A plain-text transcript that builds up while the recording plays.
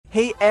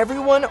Hey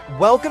everyone,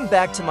 welcome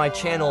back to my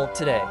channel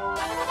today.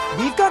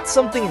 We've got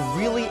something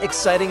really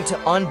exciting to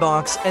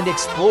unbox and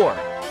explore.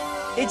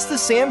 It's the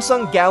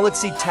Samsung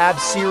Galaxy Tab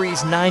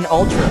Series 9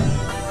 Ultra,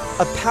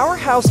 a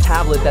powerhouse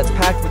tablet that's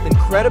packed with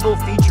incredible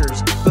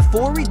features.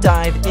 Before we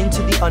dive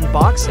into the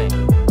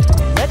unboxing,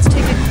 let's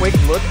take a quick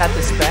look at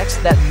the specs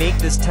that make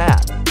this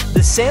tab.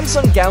 The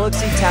Samsung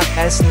Galaxy Tab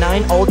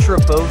S9 Ultra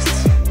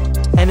boasts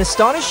an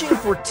astonishing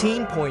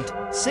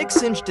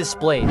 14.6-inch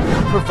display,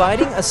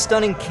 providing a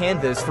stunning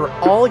canvas for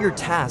all your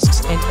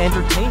tasks and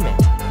entertainment.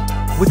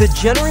 With a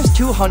generous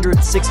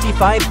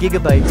 265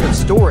 gigabytes of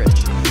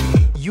storage,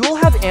 you'll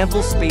have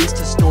ample space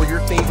to store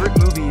your favorite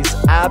movies,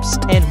 apps,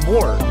 and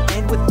more.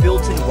 And with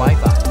built-in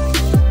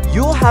Wi-Fi,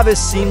 you'll have a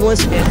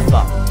seamless and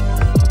fun.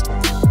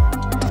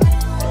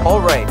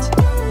 Alright,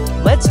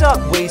 let's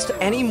not waste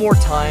any more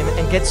time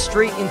and get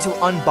straight into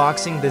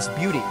unboxing this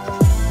beauty.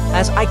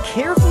 As I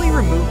carefully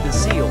remove the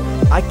seal,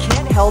 I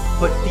can't help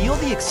but feel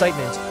the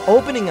excitement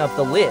opening up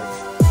the lid.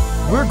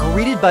 We're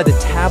greeted by the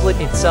tablet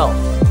itself,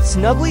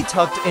 snugly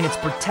tucked in its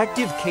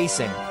protective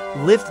casing.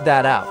 Lift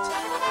that out,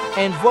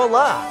 and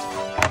voila!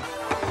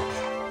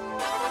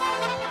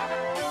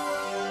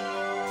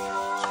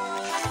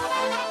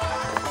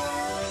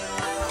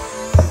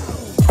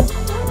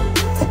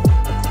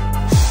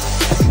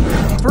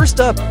 First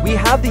up, we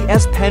have the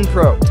SPen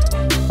Pro.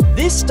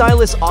 This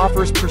stylus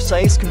offers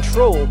precise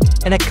control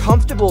and a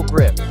comfortable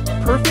grip,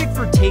 perfect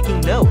for taking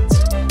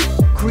notes,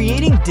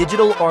 creating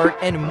digital art,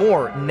 and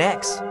more.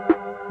 Next,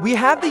 we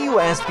have the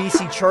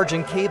USB-C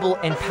charging cable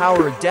and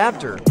power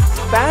adapter.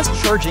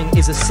 Fast charging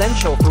is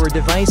essential for a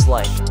device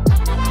like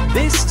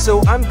this,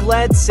 so I'm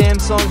glad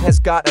Samsung has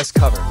got us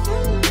covered.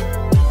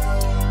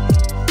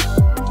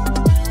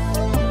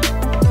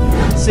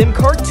 SIM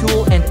card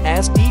tool and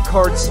SD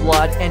card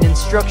slot and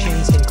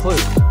instructions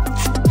include.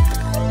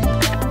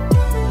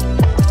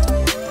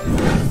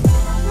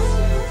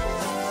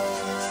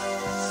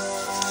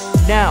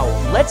 Now,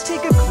 let's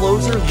take a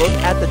closer look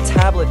at the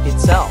tablet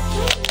itself.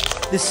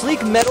 The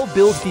sleek metal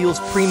build feels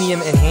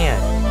premium in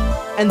hand,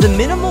 and the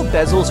minimal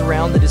bezels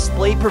around the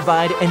display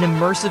provide an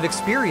immersive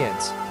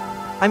experience.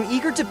 I'm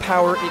eager to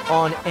power it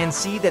on and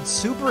see that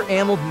Super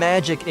AMOLED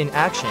magic in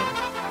action.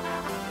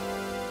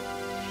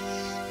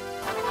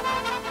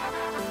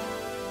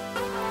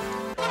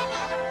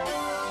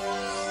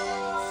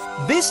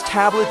 This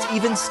tablet's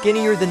even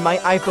skinnier than my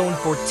iPhone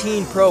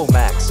 14 Pro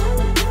Max.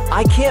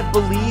 I can't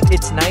believe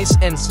it's nice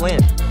and slim.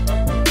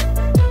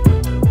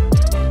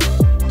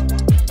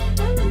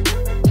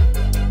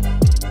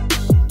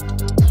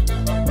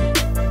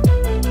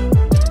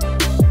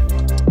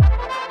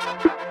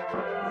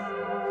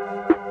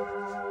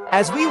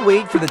 As we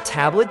wait for the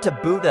tablet to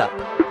boot up,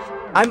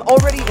 I'm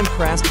already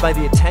impressed by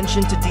the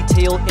attention to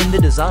detail in the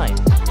design.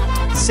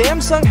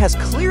 Samsung has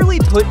clearly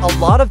put a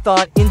lot of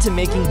thought into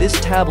making this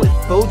tablet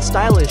both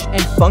stylish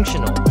and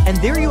functional. And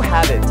there you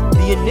have it,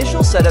 the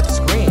initial setup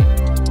screen.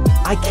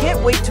 I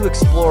can't wait to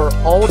explore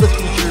all the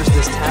features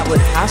this tablet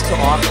has to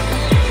offer.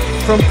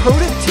 From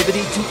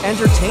productivity to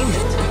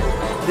entertainment,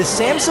 the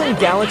Samsung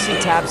Galaxy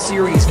Tab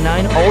Series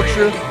 9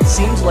 Ultra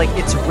seems like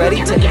it's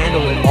ready to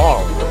handle it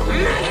all.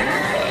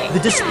 The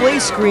display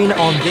screen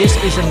on this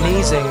is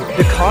amazing.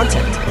 The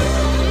content,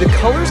 the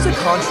colors to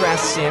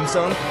contrast,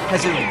 Samsung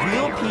has a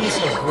real piece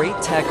of great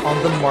tech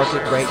on the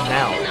market right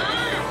now.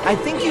 I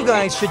think you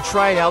guys should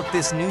try out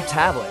this new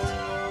tablet.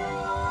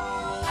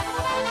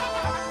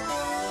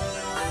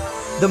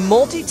 The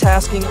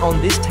multitasking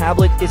on this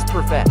tablet is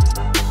perfect.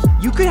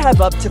 You could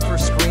have up to 4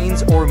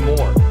 screens or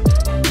more.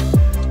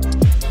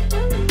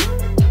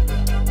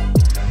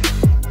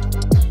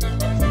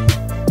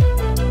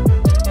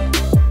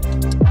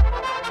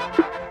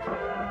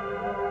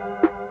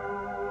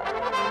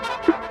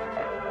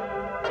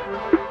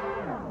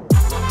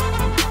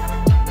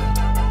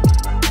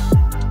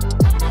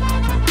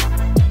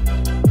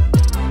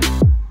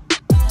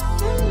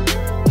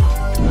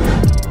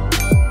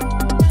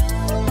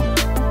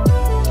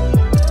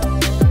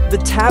 The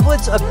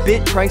tablet's a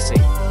bit pricey,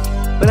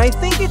 but I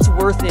think it's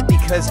worth it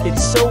because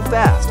it's so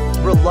fast,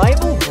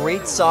 reliable,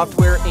 great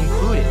software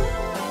included.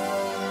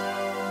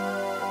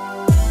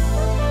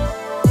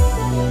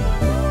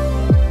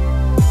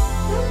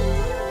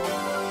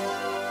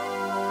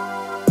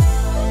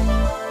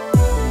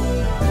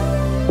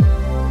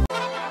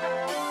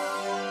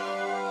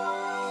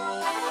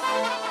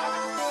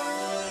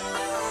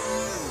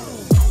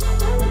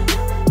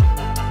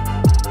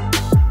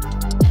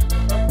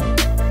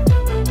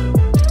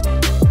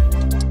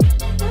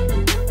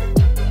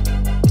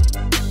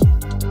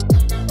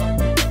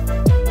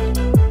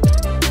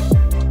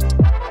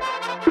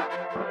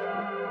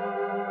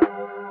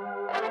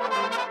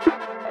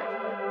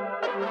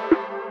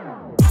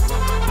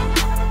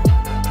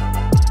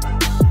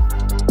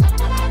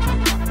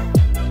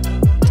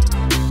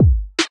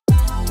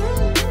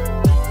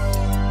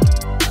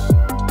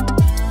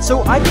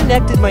 So I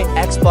connected my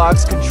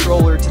Xbox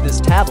controller to this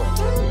tablet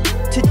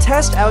to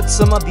test out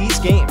some of these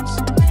games.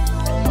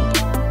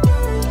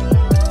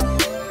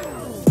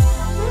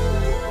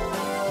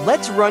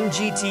 Let's run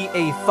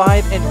GTA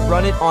 5 and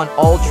run it on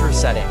ultra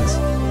settings.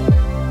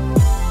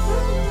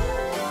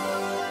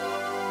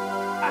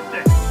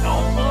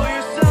 Don't blow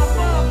yourself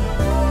up.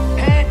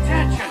 Pay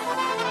attention.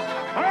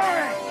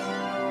 Hurry.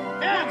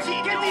 Yeah,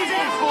 get these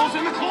assholes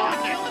in the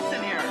closet.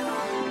 Listen here.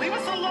 Leave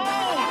us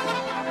alone.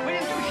 We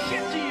didn't do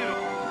shit to you.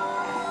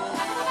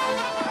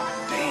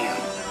 Damn,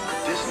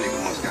 this nigga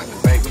must got the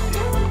baby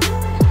dick.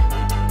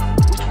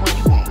 Which one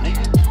you want,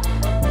 nigga?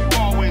 You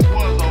always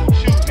was old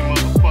choosy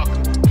motherfucker.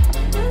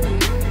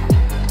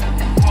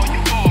 Oh, you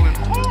falling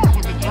hard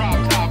with the drop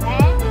top,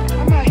 huh?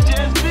 I might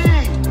just be.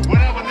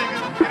 Whatever, nigga.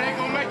 It ain't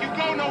gonna make you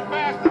go no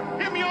faster.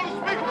 Hit me on the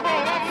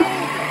speakerphone. I'm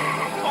moving.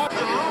 Talk to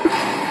the room.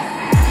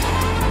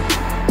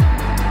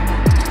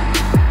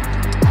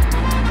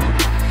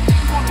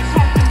 You want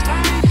something,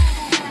 man?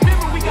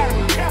 Remember, we gotta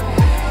be careful.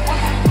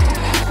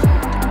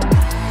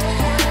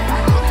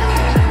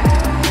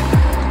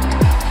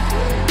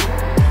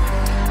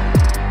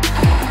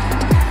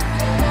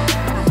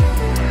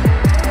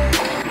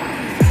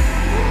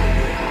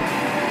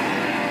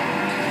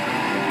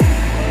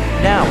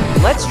 Now,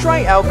 let's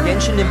try out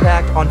Genshin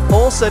Impact on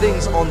full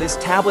settings on this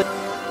tablet.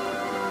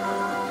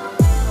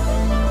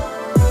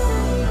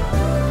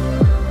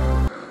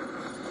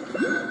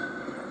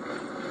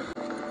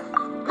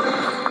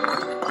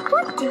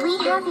 What do we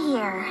have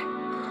here?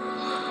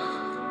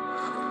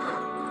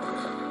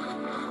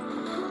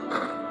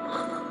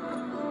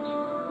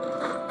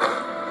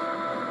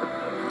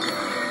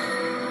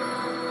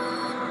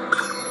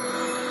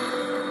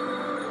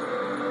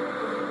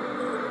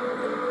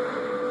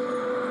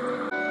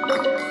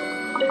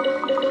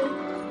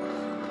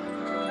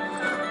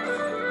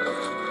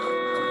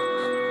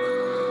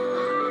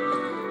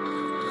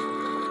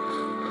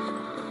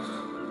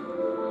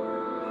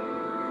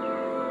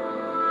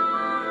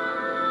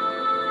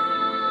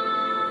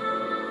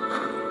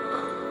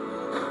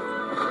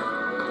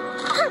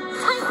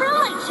 Time for a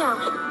light show.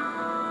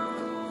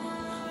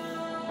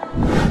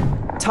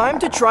 Time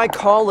to try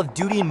Call of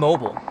Duty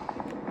Mobile.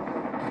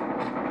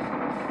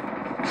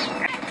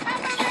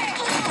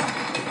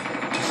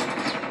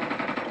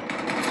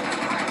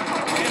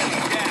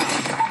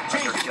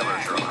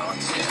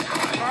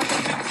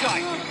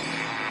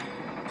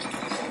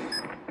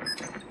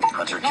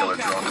 Hunter-killer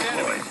drone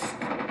deployed.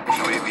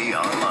 UAV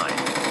online.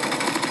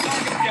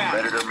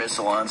 Predator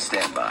missile on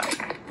standby.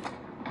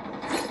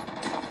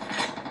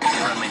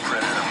 Friendly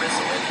Predator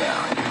missile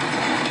inbound.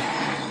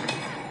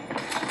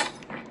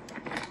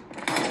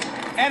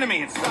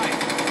 Enemy in sight.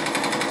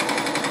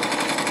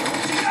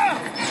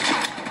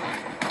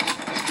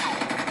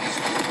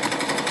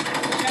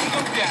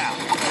 Go down.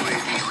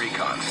 UAV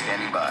recon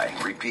standing by.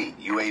 Repeat,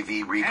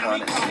 UAV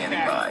recon is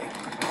standing by.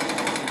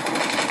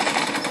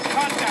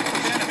 Contact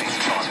with enemy.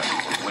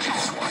 Winning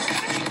SWAT.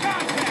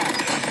 Contact.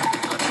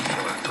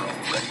 Hunter-killer drone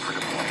ready for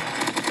deployment.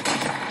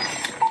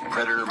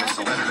 Predator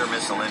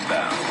missile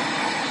inbound.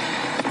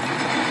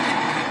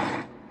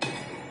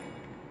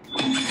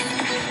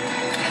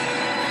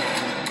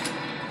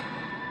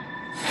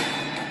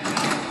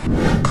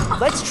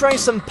 Let's try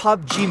some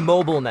PUBG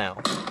Mobile now.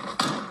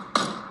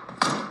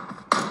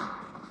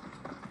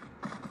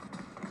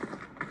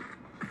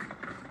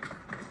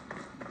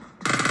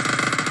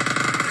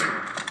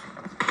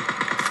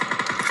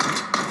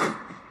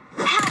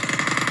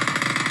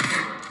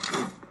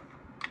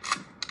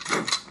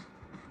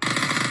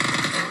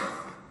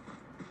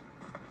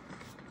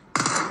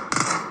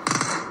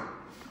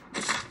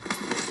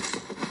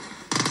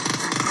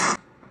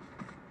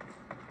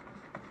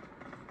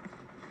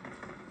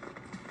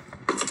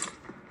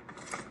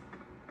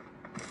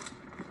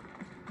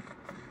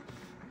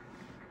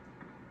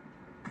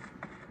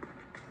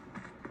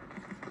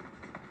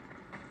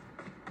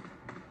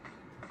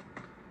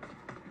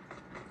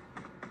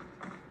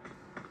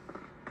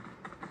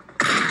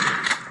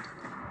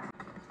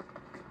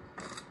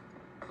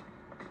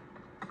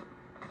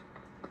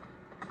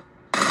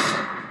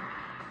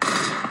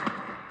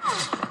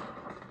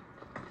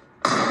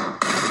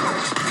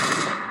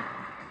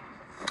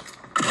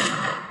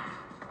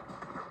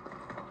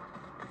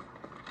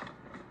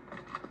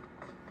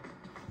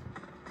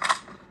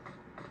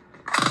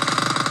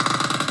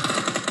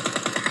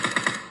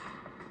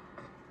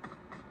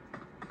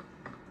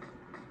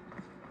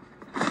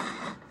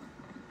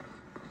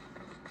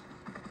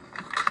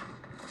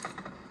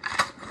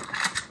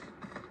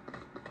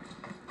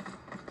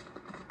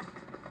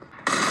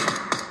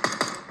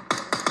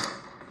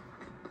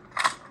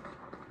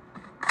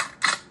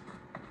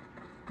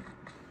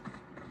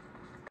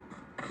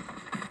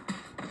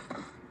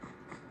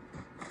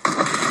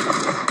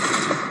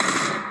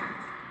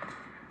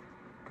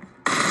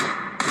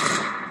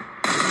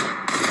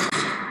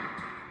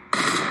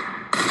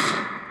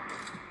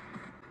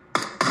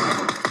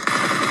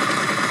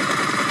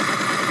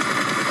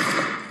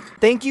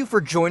 Thank you for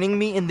joining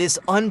me in this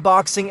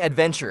unboxing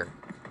adventure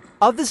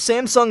of the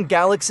Samsung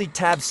Galaxy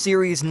Tab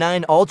Series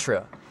 9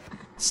 Ultra.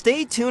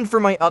 Stay tuned for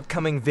my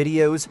upcoming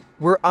videos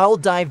where I'll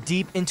dive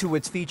deep into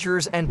its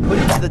features and put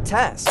it to the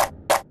test.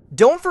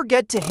 Don't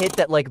forget to hit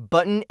that like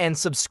button and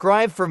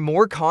subscribe for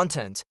more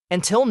content.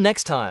 Until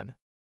next time.